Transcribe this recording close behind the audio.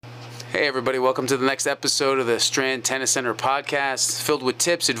Hey everybody, welcome to the next episode of the Strand Tennis Center podcast, filled with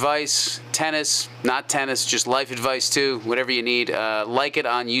tips, advice, tennis, not tennis, just life advice too, whatever you need. Like it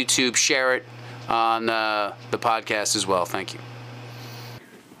on YouTube, share it on the podcast as well. Thank you.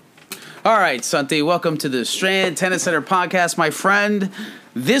 All right, Santi, welcome to the Strand Tennis Center podcast, my friend.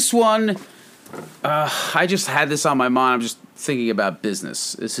 This one, I just had this on my mind. I'm just thinking about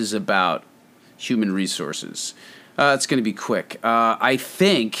business. This is about human resources. It's going to be quick. I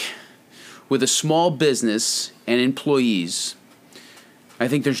think with a small business and employees, I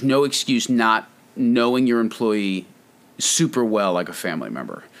think there's no excuse not knowing your employee super well like a family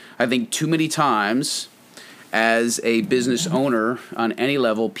member. I think too many times as a business owner on any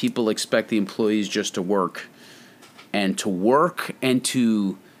level, people expect the employees just to work and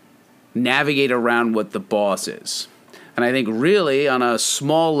to navigate around what the boss is. And I think really on a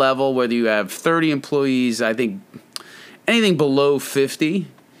small level, whether you have 30 employees, I think anything below 50,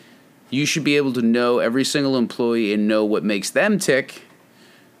 you should be able to know every single employee and know what makes them tick,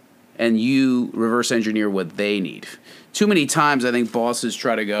 and you reverse engineer what they need. Too many times I think bosses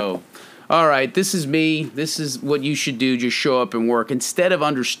try to go, all right, this is me, this is what you should do, just show up and work, instead of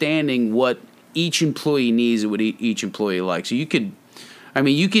understanding what each employee needs and what each employee likes. So I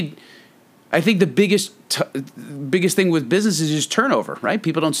think the biggest thing with business is just turnover, right?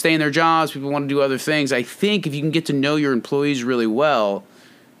 People don't stay in their jobs, people want to do other things. I think if you can get to know your employees really well,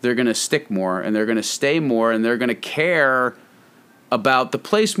 they're going to stick more, and they're going to stay more, and they're going to care about the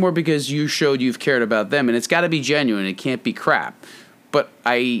place more because you showed you've cared about them. And it's got to be genuine. It can't be crap. But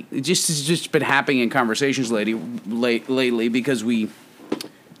it's just been happening in conversations lately because we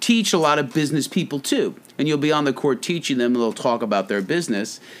teach a lot of business people too. And you'll be on the court teaching them, and they'll talk about their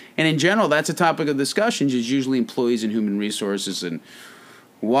business. And in general, that's a topic of discussions is usually employees and human resources and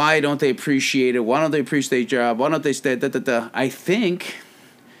why don't they appreciate it? Why don't they appreciate their job? Why don't they stay? I think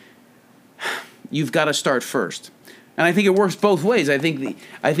you've got to start first. And I think it works both ways. I think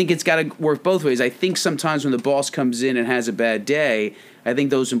it's got to work both ways. I think sometimes when the boss comes in and has a bad day, I think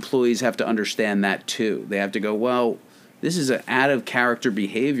those employees have to understand that too. They have to go, well, this is an out-of-character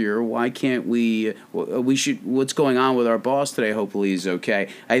behavior. Why can't what's going on with our boss today? Hopefully he's okay.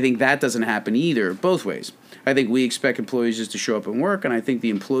 I think that doesn't happen either, both ways. I think we expect employees just to show up and work, and I think the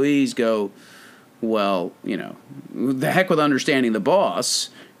employees go, well, the heck with understanding the boss.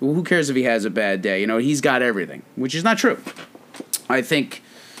 Well, who cares if he has a bad day? He's got everything, which is not true. I think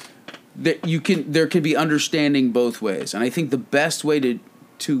that there can be understanding both ways. And I think the best way to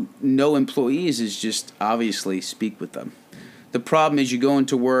know employees is just obviously speak with them. The problem is you go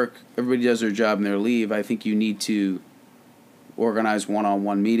into work, everybody does their job and they leave. I think you need to organize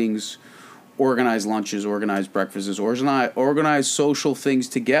one-on-one meetings, organize lunches, organize breakfasts, organize social things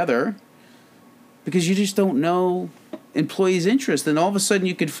together, because you just don't know employees' interest. And all of a sudden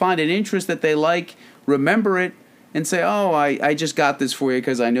you could find an interest that they like, remember it, and say, oh, I just got this for you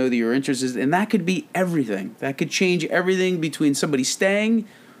because I know that you're interested. And that could be everything. That could change everything between somebody staying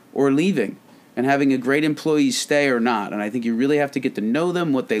or leaving and having a great employee stay or not. And I think you really have to get to know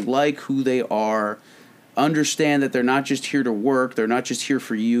them, what they like, who they are, understand that they're not just here to work, they're not just here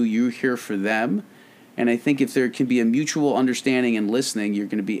for you, you're here for them. And I think if there can be a mutual understanding and listening, you're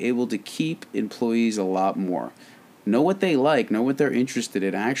going to be able to keep employees a lot more. Know what they like, know what they're interested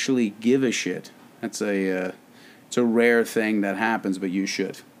in, actually give a shit. It's a rare thing that happens, but you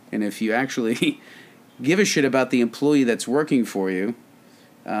should. And if you actually give a shit about the employee that's working for you,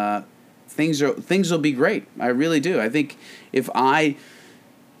 things will be great. I really do. I think if I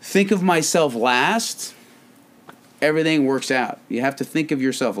think of myself last, everything works out. You have to think of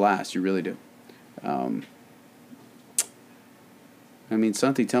yourself last. You really do.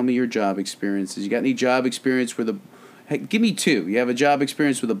 Santi, tell me your job experiences. You got any job experience where hey, give me two. You have a job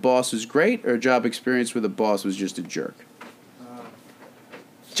experience where the boss was great, or a job experience where the boss was just a jerk?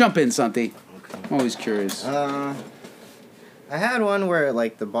 Jump in, Santi. Okay. I'm always curious. I had one where,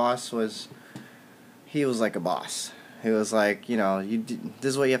 the boss was... He was like a boss. He was like, this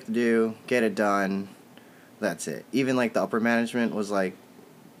is what you have to do. Get it done. That's it. Even, the upper management was like,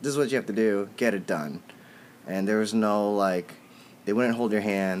 this is what you have to do. Get it done. And there was no, they wouldn't hold your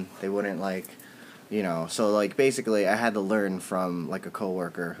hand. They wouldn't, so, basically, I had to learn from, a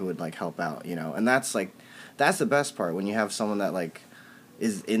coworker who would, help out, And that's, that's the best part. When you have someone that,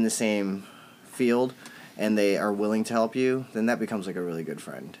 is in the same field and they are willing to help you, then that becomes, a really good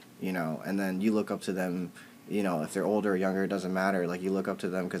friend, And then you look up to them, if they're older or younger, it doesn't matter. You look up to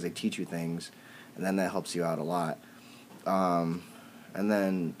them because they teach you things, and then that helps you out a lot. And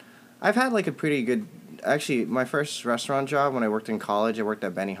then I've had, a pretty good... Actually, my first restaurant job when I worked in college, I worked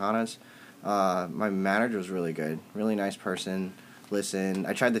at Benihana's. My manager was really good, really nice person. listened.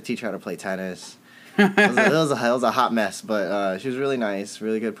 I tried to teach her how to play tennis. It was a hot mess, but she was really nice,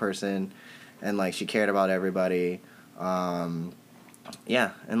 really good person, and like she cared about everybody.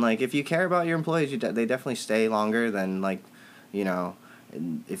 Yeah, and like if you care about your employees, they definitely stay longer than like, you know,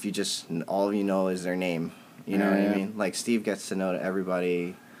 if you just all you know is their name. You know what I mean? Like Steve gets to know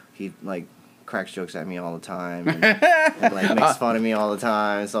everybody. He like cracks jokes at me all the time and like makes fun of me all the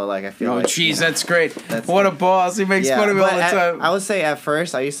time. So like I feel. Oh, like, jeez, you know, that's great. What a boss! He makes fun of me all the time. I would say at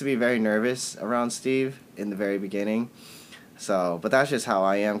first I used to be very nervous around Steve in the very beginning. So, but that's just how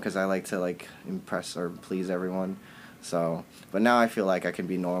I am because I like to like impress or please everyone. So, but now I feel like I can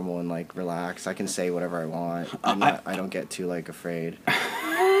be normal and like relax. I can say whatever I want. I don't get too like afraid.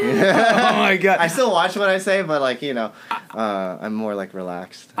 Oh my God! I still watch what I say, but like you know, I'm more like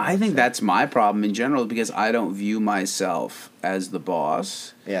relaxed. I think that's my problem in general because I don't view myself as the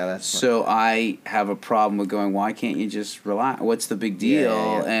boss. Yeah, that's so I have a problem with going. Why can't you just relax? What's the big deal?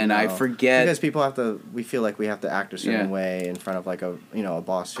 Yeah. And no. I forget because people have to. We feel like we have to act a certain way in front of like a a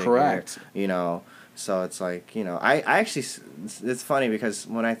boss figure. Correct. You know, so it's like I actually it's funny because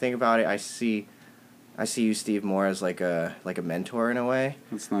when I think about it, I see you, Steve, more as like a mentor in a way.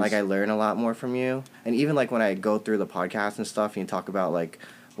 That's nice. Like I learn a lot more from you, and even like when I go through the podcast and stuff, and you talk about like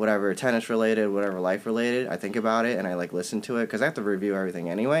whatever tennis related, whatever life related, I think about it and I like listen to it because I have to review everything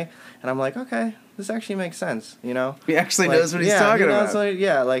anyway, and I'm like, okay, this actually makes sense, you know. He actually like, knows what he's talking about.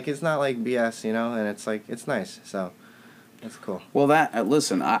 Like it's not like BS, you know, and it's like it's nice, so. That's cool. Well,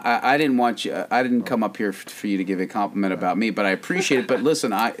 listen, I didn't want you. I didn't come up here for you to give a compliment about me, but I appreciate it. But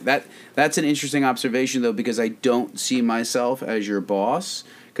listen, that's an interesting observation though, because I don't see myself as your boss.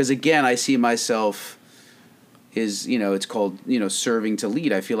 Because again, I see myself is it's called serving to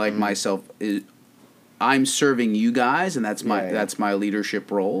lead. I feel like myself is I'm serving you guys, and that's my leadership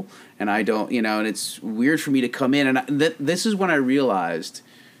role. And I don't and it's weird for me to come in and this is when I realized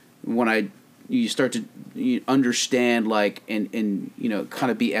you start to understand, like, and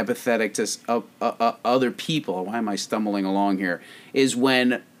kind of be empathetic to other people. Why am I stumbling along here? Is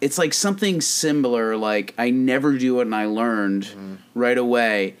when it's like something similar, like I never do it and I learned right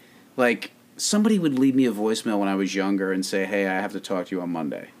away. Like somebody would leave me a voicemail when I was younger and say, hey, I have to talk to you on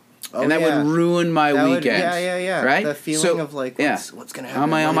Monday. Oh, and that would ruin my weekend. Yeah. Right? The feeling of like, what's going to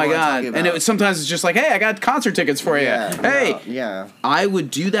happen? Oh my God. And sometimes it's just like, hey, I got concert tickets for you. Yeah. I would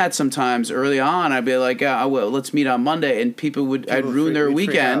do that sometimes early on. I'd be like, yeah, I will. Let's meet on Monday. And I'd ruin their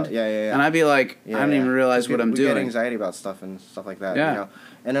weekend. Yeah. And I'd be like, I don't even realize what I'm doing. We get anxiety about stuff and stuff like that. Yeah.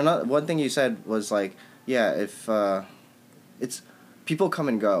 And one thing you said was like, if it's people come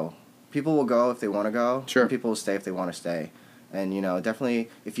and go. People will go if they want to go. Sure. And people will stay if they want to stay. And, definitely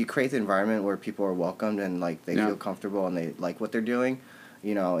if you create the environment where people are welcomed and, like, they feel comfortable and they like what they're doing,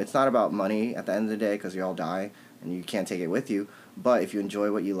 it's not about money at the end of the day because you all die and you can't take it with you. But if you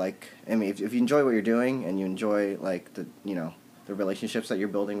enjoy what you like, I mean, if you enjoy what you're doing and you enjoy, like, the relationships that you're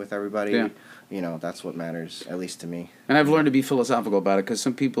building with everybody, that's what matters, at least to me. And I've learned to be philosophical about it because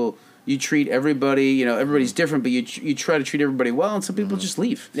some people, you treat everybody, everybody's different, but you try to treat everybody well, and some people just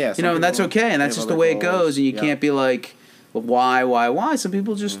leave. Yeah. And that's okay, and that's just the way it goes, and you can't be like, well, why? Some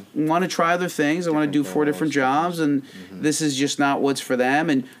people just want to try other things. They want to do 4 different jobs, and this is just not what's for them.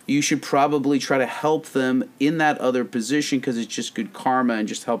 And you should probably try to help them in that other position because it's just good karma and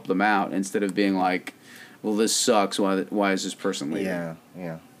just help them out instead of being like, well, this sucks. Why is this person leaving?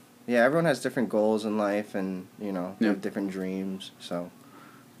 Yeah. Everyone has different goals in life, and they have different dreams. So,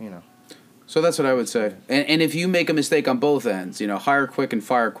 So that's what I would say. And if you make a mistake on both ends, hire quick and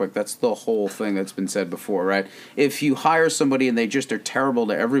fire quick, that's the whole thing that's been said before, right? If you hire somebody and they just are terrible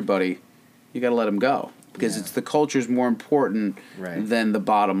to everybody, you got to let them go because it's the culture's more important than the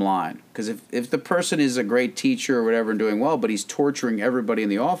bottom line. Because if the person is a great teacher or whatever and doing well, but he's torturing everybody in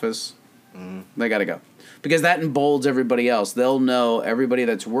the office, they got to go. Because that emboldens everybody else. They'll know, everybody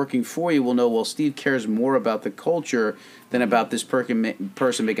that's working for you will know, well, Steve cares more about the culture than about this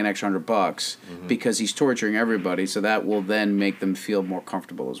person making extra $100 because he's torturing everybody. So that will then make them feel more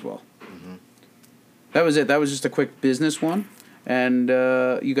comfortable as well. That was it. That was just a quick business one. And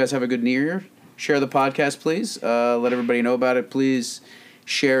you guys have a good New Year. Share the podcast, please. Let everybody know about it. Please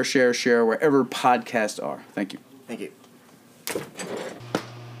share wherever podcasts are. Thank you. Thank you.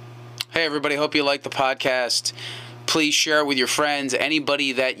 Hey, everybody. Hope you like the podcast. Please share it with your friends,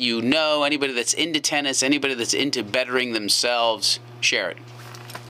 anybody that you know, anybody that's into tennis, anybody that's into bettering themselves. Share it.